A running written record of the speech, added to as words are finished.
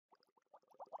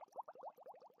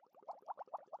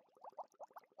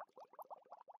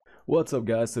What's up,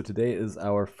 guys? So today is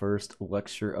our first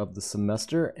lecture of the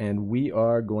semester, and we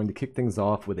are going to kick things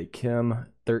off with a Chem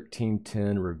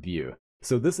 1310 review.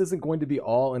 So this isn't going to be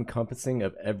all encompassing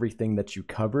of everything that you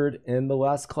covered in the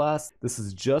last class. This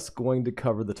is just going to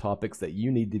cover the topics that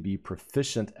you need to be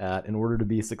proficient at in order to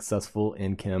be successful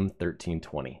in Chem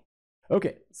 1320.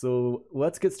 Okay, so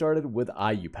let's get started with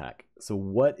IUPAC. So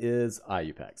what is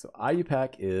IUPAC? So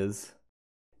IUPAC is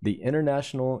the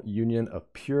International Union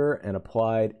of Pure and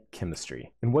Applied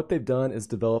Chemistry. And what they've done is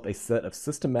develop a set of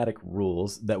systematic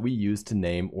rules that we use to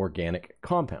name organic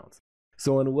compounds.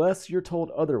 So unless you're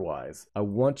told otherwise, I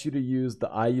want you to use the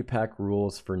IUPAC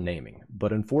rules for naming.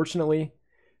 But unfortunately,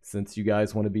 since you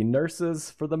guys want to be nurses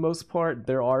for the most part,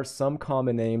 there are some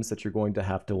common names that you're going to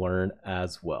have to learn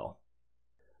as well.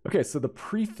 Okay, so the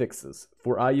prefixes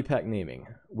for IUPAC naming.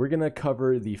 We're going to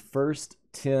cover the first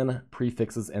 10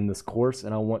 prefixes in this course,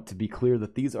 and I want to be clear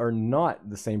that these are not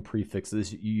the same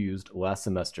prefixes you used last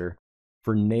semester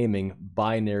for naming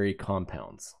binary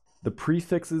compounds. The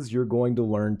prefixes you're going to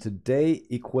learn today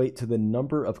equate to the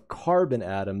number of carbon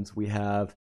atoms we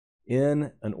have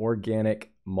in an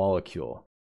organic molecule.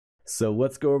 So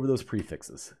let's go over those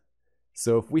prefixes.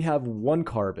 So if we have one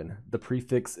carbon, the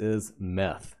prefix is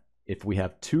meth. If we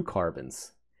have two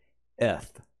carbons,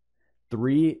 eth.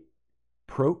 3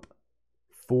 prop.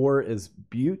 4 is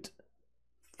but.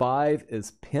 5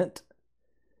 is pent.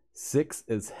 6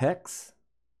 is hex.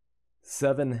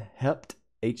 7 hept,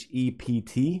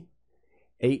 H-E-P-T.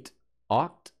 8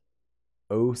 oct,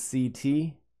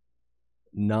 O-C-T.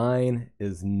 9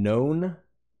 is known,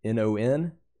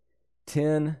 N-O-N.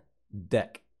 10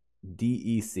 dec,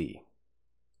 D-E-C.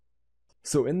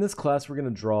 So in this class, we're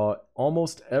going to draw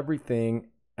almost everything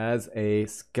as a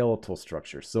skeletal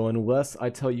structure. So unless I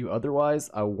tell you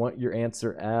otherwise, I want your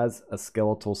answer as a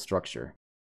skeletal structure.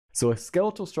 So a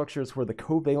skeletal structure is where the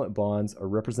covalent bonds are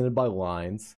represented by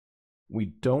lines. We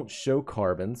don't show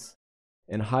carbons,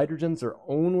 and hydrogens are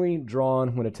only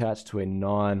drawn when attached to a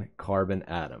non-carbon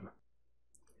atom.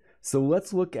 So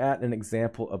let's look at an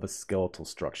example of a skeletal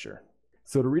structure.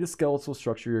 So to read a skeletal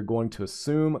structure, you're going to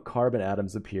assume carbon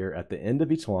atoms appear at the end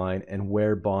of each line and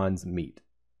where bonds meet.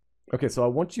 Okay, so I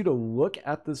want you to look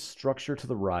at this structure to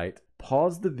the right,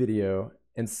 pause the video,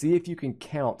 and see if you can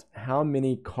count how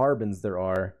many carbons there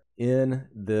are in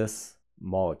this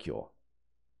molecule.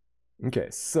 Okay,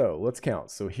 so let's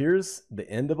count. So here's the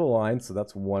end of a line, so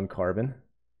that's 1 carbon.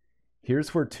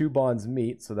 Here's where 2 bonds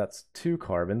meet, so that's 2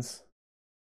 carbons.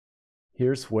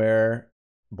 Here's where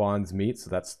bonds meet, so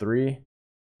that's 3.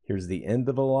 Here's the end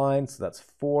of a line, so that's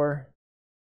 4.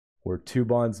 Where 2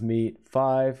 bonds meet,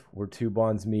 5. Where 2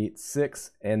 bonds meet,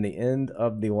 6. And the end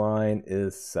of the line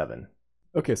is 7.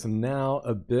 Okay, so now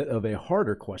a bit of a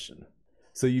harder question.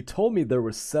 So you told me there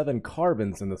were 7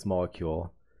 carbons in this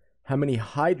molecule. How many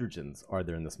hydrogens are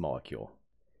there in this molecule?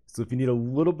 So if you need a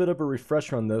little bit of a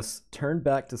refresher on this, turn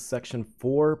back to section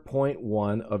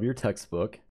 4.1 of your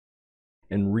textbook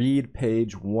and read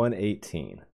page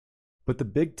 118. But the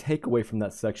big takeaway from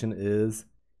that section is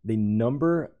the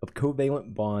number of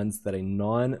covalent bonds that a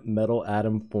non-metal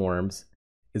atom forms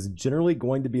is generally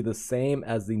going to be the same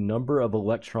as the number of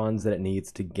electrons that it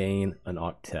needs to gain an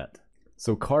octet.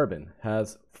 So carbon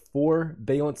has 4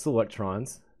 valence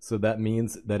electrons, so that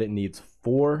means that it needs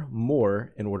 4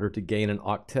 more in order to gain an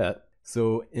octet.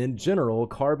 So in general,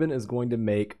 carbon is going to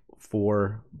make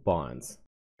 4 bonds.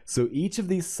 So each of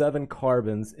these 7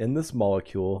 carbons in this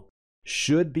molecule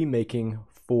should be making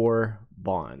 4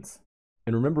 bonds.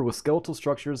 And remember, with skeletal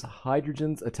structures,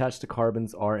 hydrogens attached to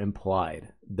carbons are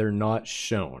implied. They're not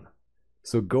shown.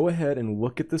 So go ahead and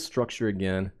look at this structure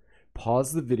again,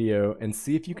 pause the video, and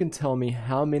see if you can tell me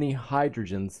how many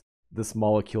hydrogens this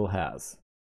molecule has.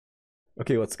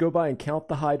 Okay, let's go by and count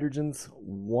the hydrogens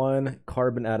 1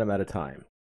 carbon atom at a time.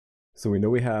 So we know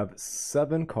we have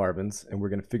 7 carbons, and we're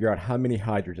going to figure out how many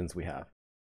hydrogens we have.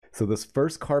 So this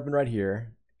first carbon right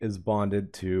here is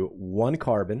bonded to 1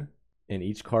 carbon, and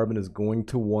each carbon is going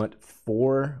to want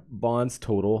 4 bonds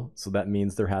total, so that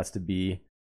means there has to be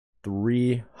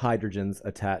 3 hydrogens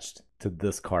attached to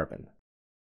this carbon.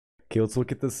 Okay, let's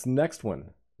look at this next one.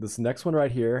 This next one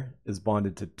right here is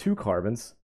bonded to 2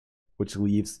 carbons, which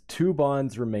leaves 2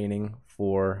 bonds remaining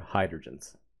for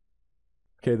hydrogens.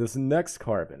 Okay, this next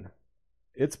carbon,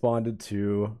 it's bonded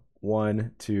to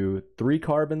 1, 2, 3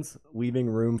 carbons, leaving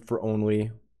room for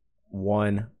only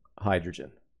 1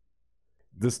 hydrogen.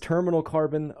 This terminal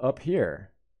carbon up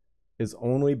here is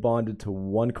only bonded to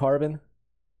 1 carbon,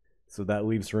 so that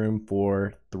leaves room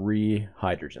for 3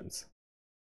 hydrogens.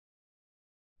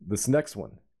 This next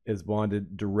one is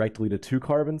bonded directly to 2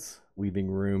 carbons,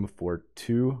 leaving room for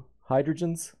 2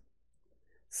 hydrogens.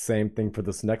 Same thing for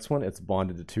this next one. It's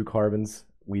bonded to 2 carbons,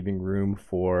 leaving room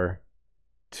for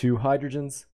 2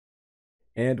 hydrogens.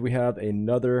 And we have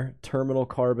another terminal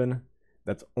carbon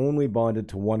that's only bonded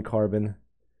to 1 carbon.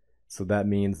 So that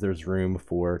means there's room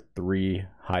for 3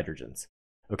 hydrogens.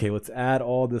 Okay, let's add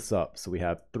all this up. So we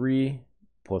have 3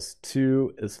 plus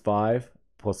 2 is 5,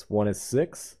 plus 1 is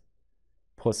 6,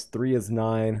 plus 3 is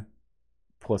 9,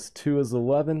 plus 2 is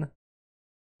 11,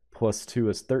 plus 2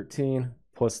 is 13,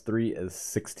 plus 3 is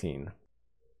 16.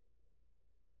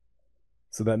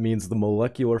 So that means the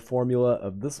molecular formula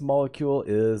of this molecule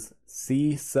is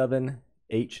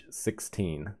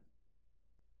C7H16.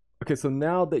 Okay, so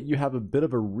now that you have a bit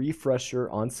of a refresher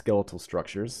on skeletal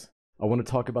structures, I want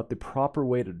to talk about the proper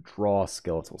way to draw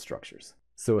skeletal structures.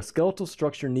 So a skeletal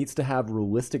structure needs to have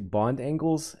realistic bond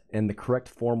angles and the correct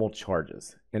formal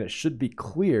charges, and it should be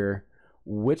clear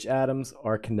which atoms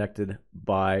are connected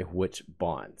by which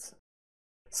bonds.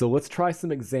 So let's try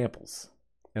some examples,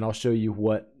 and I'll show you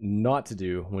what not to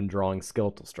do when drawing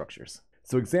skeletal structures.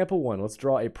 So example 1, let's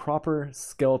draw a proper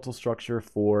skeletal structure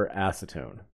for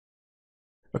acetone.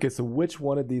 Okay, so which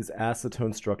one of these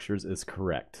acetone structures is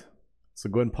correct? So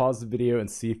go ahead and pause the video and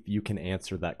see if you can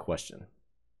answer that question.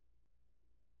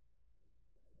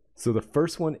 So the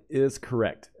first one is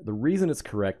correct. The reason it's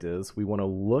correct is we want to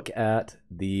look at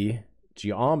the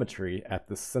geometry at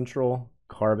the central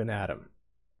carbon atom.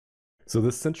 So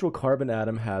this central carbon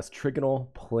atom has trigonal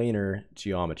planar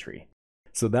geometry.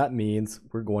 So that means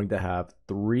we're going to have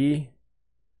 3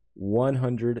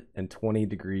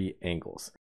 120-degree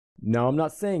angles. Now, I'm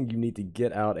not saying you need to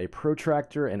get out a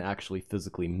protractor and actually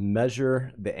physically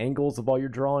measure the angles of all your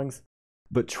drawings,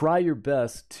 but try your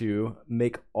best to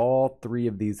make all 3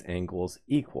 of these angles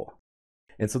equal.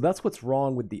 And so that's what's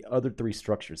wrong with the other 3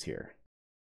 structures here.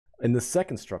 In the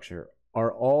second structure,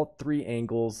 are all 3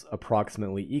 angles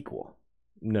approximately equal?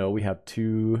 No, we have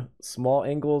 2 small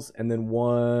angles and then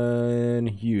 1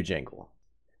 huge angle.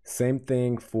 Same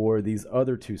thing for these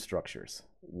other 2 structures.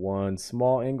 1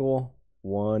 small angle,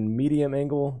 1 medium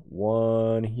angle,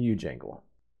 1 huge angle.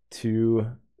 2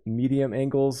 medium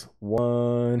angles,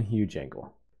 1 huge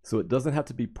angle. So it doesn't have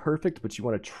to be perfect, but you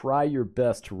want to try your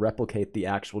best to replicate the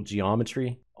actual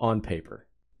geometry on paper.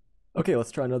 Okay,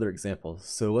 let's try another example.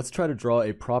 So let's try to draw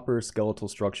a proper skeletal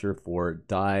structure for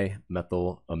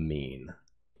dimethylamine.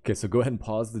 Okay, so go ahead and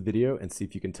pause the video and see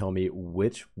if you can tell me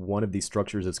which one of these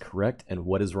structures is correct and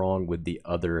what is wrong with the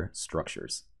other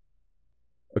structures.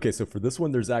 Okay, so for this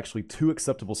one, there's actually 2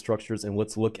 acceptable structures, and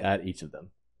let's look at each of them.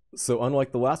 So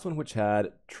unlike the last one, which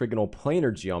had trigonal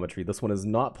planar geometry, this one is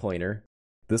not planar.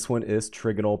 This one is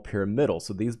trigonal pyramidal.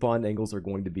 So these bond angles are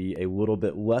going to be a little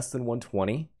bit less than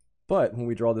 120. But when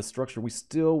we draw this structure, we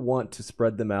still want to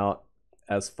spread them out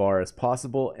as far as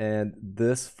possible. And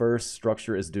this first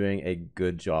structure is doing a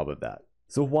good job of that.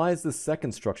 So why is the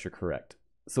second structure correct?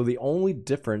 So the only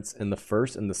difference in the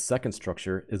first and the second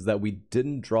structure is that we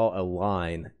didn't draw a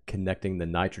line connecting the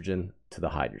nitrogen to the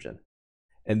hydrogen.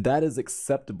 And that is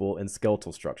acceptable in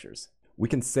skeletal structures. We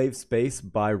can save space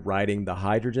by writing the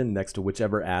hydrogen next to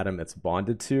whichever atom it's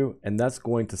bonded to, and that's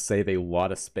going to save a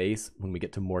lot of space when we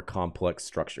get to more complex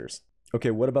structures.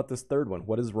 Okay, what about this third one?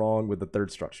 What is wrong with the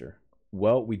third structure?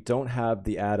 Well, we don't have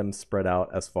the atoms spread out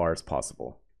as far as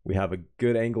possible. We have a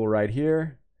good angle right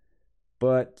here,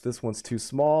 but this one's too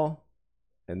small,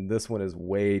 and this one is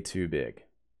way too big.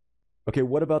 Okay,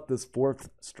 what about this fourth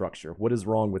structure? What is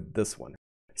wrong with this one?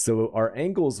 So our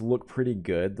angles look pretty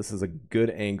good. This is a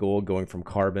good angle going from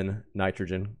carbon,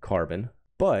 nitrogen, carbon,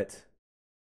 but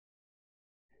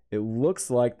it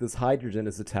looks like this hydrogen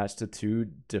is attached to 2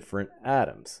 different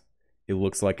atoms. It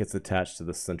looks like it's attached to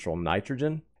the central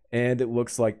nitrogen, and it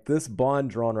looks like this bond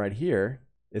drawn right here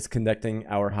is connecting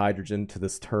our hydrogen to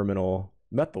this terminal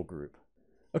methyl group.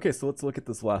 Okay, so let's look at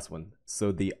this last one.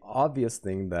 So the obvious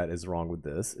thing that is wrong with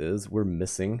this is we're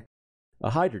missing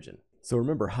a hydrogen. So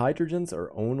remember, hydrogens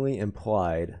are only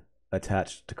implied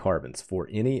attached to carbons. For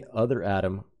any other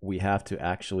atom, we have to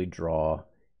actually draw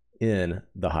in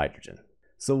the hydrogen.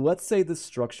 So let's say this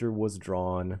structure was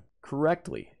drawn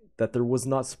correctly, that there was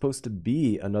not supposed to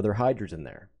be another hydrogen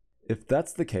there. If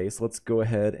that's the case, let's go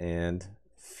ahead and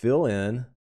fill in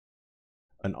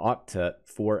an octet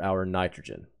for our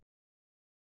nitrogen.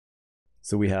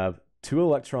 So we have 2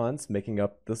 electrons making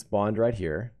up this bond right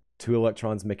here, 2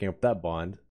 electrons making up that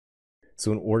bond.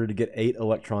 So in order to get 8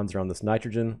 electrons around this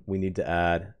nitrogen, we need to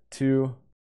add 2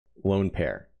 lone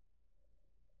pair.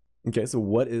 Okay, so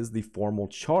what is the formal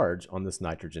charge on this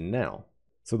nitrogen now?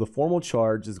 So the formal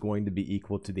charge is going to be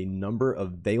equal to the number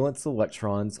of valence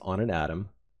electrons on an atom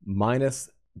minus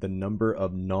the number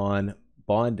of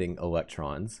non-bonding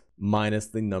electrons minus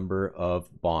the number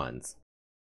of bonds.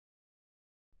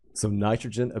 So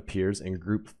nitrogen appears in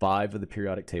group 5 of the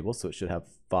periodic table, so it should have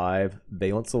 5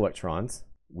 valence electrons.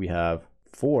 We have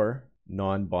 4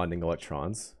 non-bonding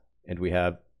electrons, and we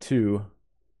have 2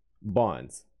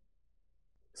 bonds.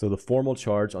 So the formal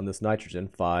charge on this nitrogen,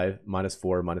 5 minus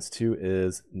 4 minus 2,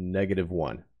 is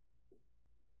 -1.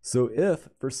 So if,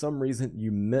 for some reason,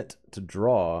 you meant to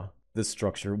draw this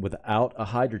structure without a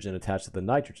hydrogen attached to the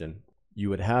nitrogen, you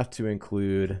would have to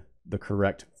include the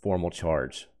correct formal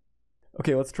charge.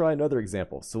 Okay, let's try another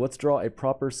example. So let's draw a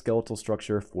proper skeletal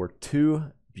structure for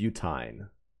 2-butyne.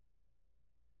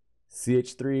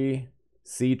 CH3,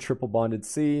 C triple bonded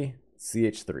C,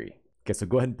 CH3. Okay, so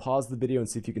go ahead and pause the video and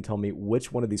see if you can tell me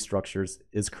which one of these structures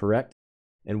is correct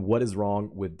and what is wrong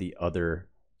with the other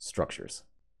structures.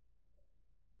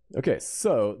 Okay,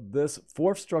 so this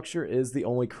fourth structure is the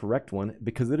only correct one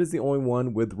because it is the only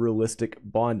one with realistic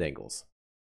bond angles.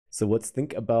 So let's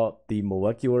think about the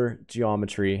molecular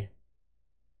geometry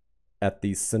at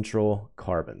these central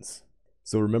carbons.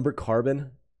 So remember,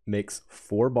 carbon makes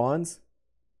 4 bonds.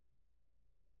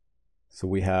 So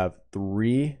we have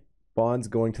 3 bonds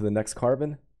going to the next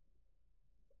carbon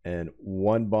and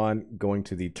 1 bond going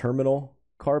to the terminal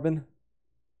carbon.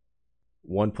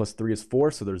 1 plus 3 is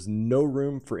 4, so there's no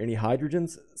room for any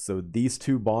hydrogens. So these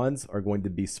 2 bonds are going to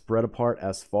be spread apart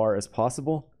as far as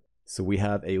possible. So we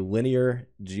have a linear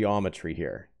geometry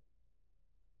here.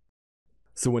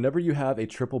 So whenever you have a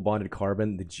triple bonded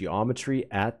carbon, the geometry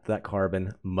at that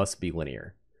carbon must be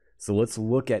linear. So let's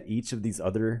look at each of these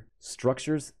other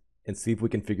structures and see if we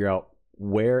can figure out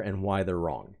where and why they're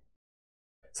wrong.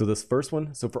 So this first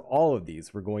one, so for all of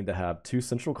these, we're going to have 2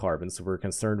 central carbons. So we're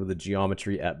concerned with the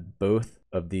geometry at both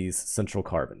of these central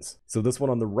carbons. So this one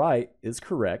on the right is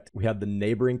correct. We have the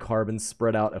neighboring carbons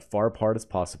spread out as far apart as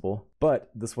possible, but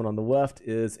this one on the left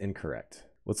is incorrect.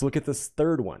 Let's look at this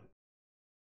third one.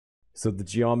 So the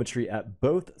geometry at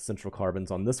both central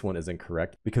carbons on this one is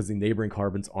incorrect because the neighboring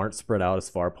carbons aren't spread out as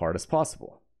far apart as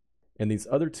possible. And these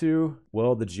other 2,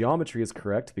 well, the geometry is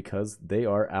correct because they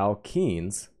are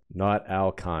alkenes, not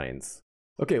alkynes.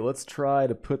 Okay, let's try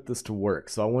to put this to work.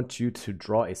 So I want you to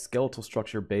draw a skeletal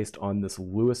structure based on this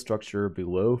Lewis structure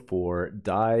below for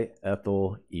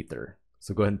diethyl ether.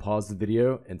 So go ahead and pause the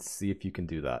video and see if you can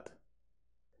do that.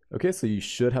 Okay, so you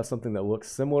should have something that looks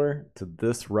similar to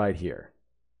this right here.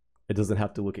 It doesn't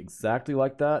have to look exactly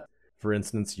like that. For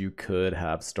instance, you could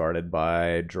have started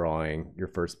by drawing your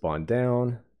first bond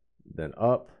down, then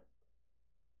up,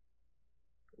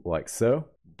 like so.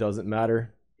 Doesn't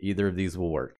matter. Either of these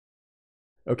will work.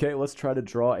 Okay, let's try to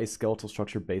draw a skeletal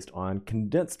structure based on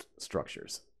condensed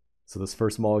structures. So this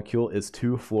first molecule is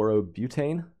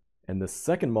 2-fluorobutane, and the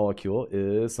second molecule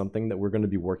is something that we're going to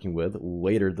be working with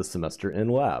later this semester in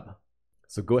lab.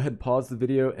 So go ahead and pause the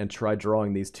video and try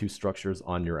drawing these 2 structures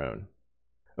on your own.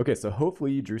 Okay, so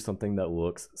hopefully you drew something that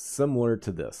looks similar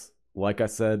to this. Like I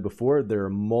said before, there are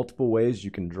multiple ways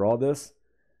you can draw this.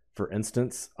 For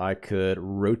instance, I could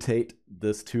rotate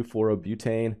this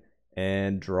 2-fluorobutane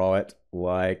and draw it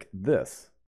like this.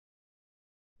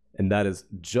 And that is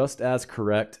just as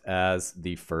correct as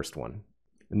the first one.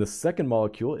 And the second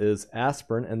molecule is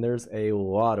aspirin, and there's a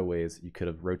lot of ways you could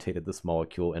have rotated this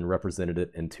molecule and represented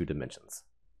it in 2 dimensions.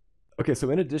 Okay, so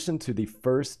in addition to the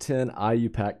first 10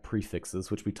 IUPAC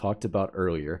prefixes, which we talked about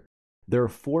earlier, there are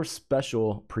 4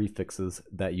 special prefixes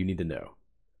that you need to know.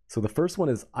 So the first one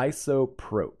is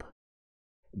isoprop.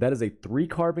 That is a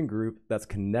 3-carbon group that's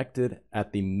connected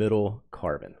at the middle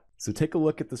carbon. So take a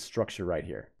look at the structure right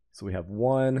here. So we have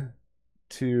 1,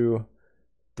 2,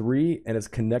 3, and it's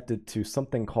connected to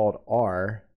something called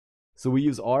R. So we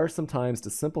use R sometimes to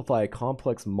simplify a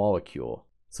complex molecule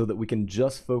so that we can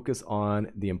just focus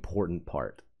on the important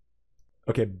part.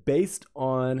 Okay, based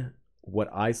on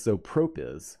what isoprop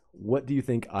is, what do you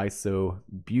think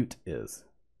isobut is?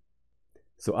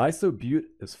 So isobut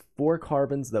is 4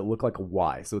 carbons that look like a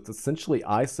Y. So it's essentially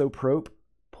isoprop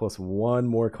plus 1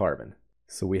 more carbon.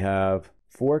 So we have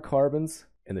 4 carbons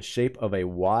in the shape of a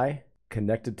Y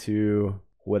connected to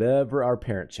whatever our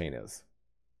parent chain is.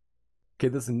 Okay,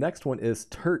 this next one is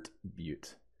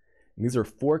tert-but. And these are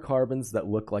 4 carbons that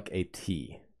look like a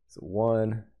T. So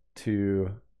 1,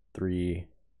 2, 3,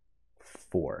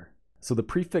 4. So the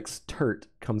prefix tert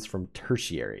comes from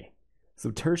tertiary.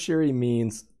 So tertiary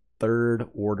means 3rd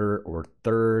order or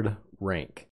 3rd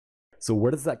rank. So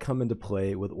where does that come into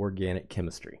play with organic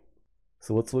chemistry?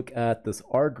 So let's look at this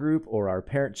R group or our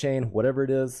parent chain, whatever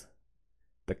it is.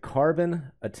 The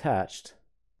carbon attached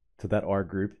to that R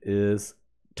group is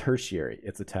tertiary.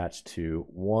 It's attached to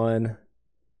 1,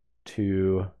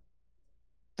 2,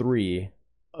 3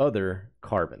 other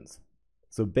carbons.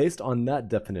 So based on that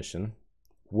definition,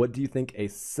 What do you think a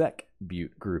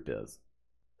sec-but group is?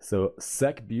 So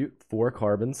sec-but, 4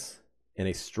 carbons in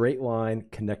a straight line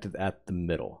connected at the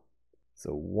middle.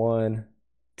 So 1,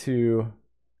 2,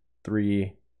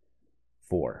 3,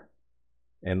 4.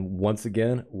 And once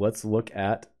again, let's look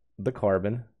at the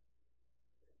carbon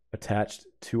attached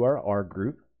to our R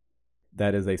group.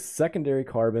 That is a secondary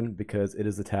carbon because it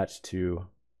is attached to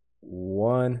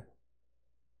 1,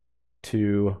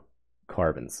 2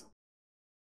 carbons.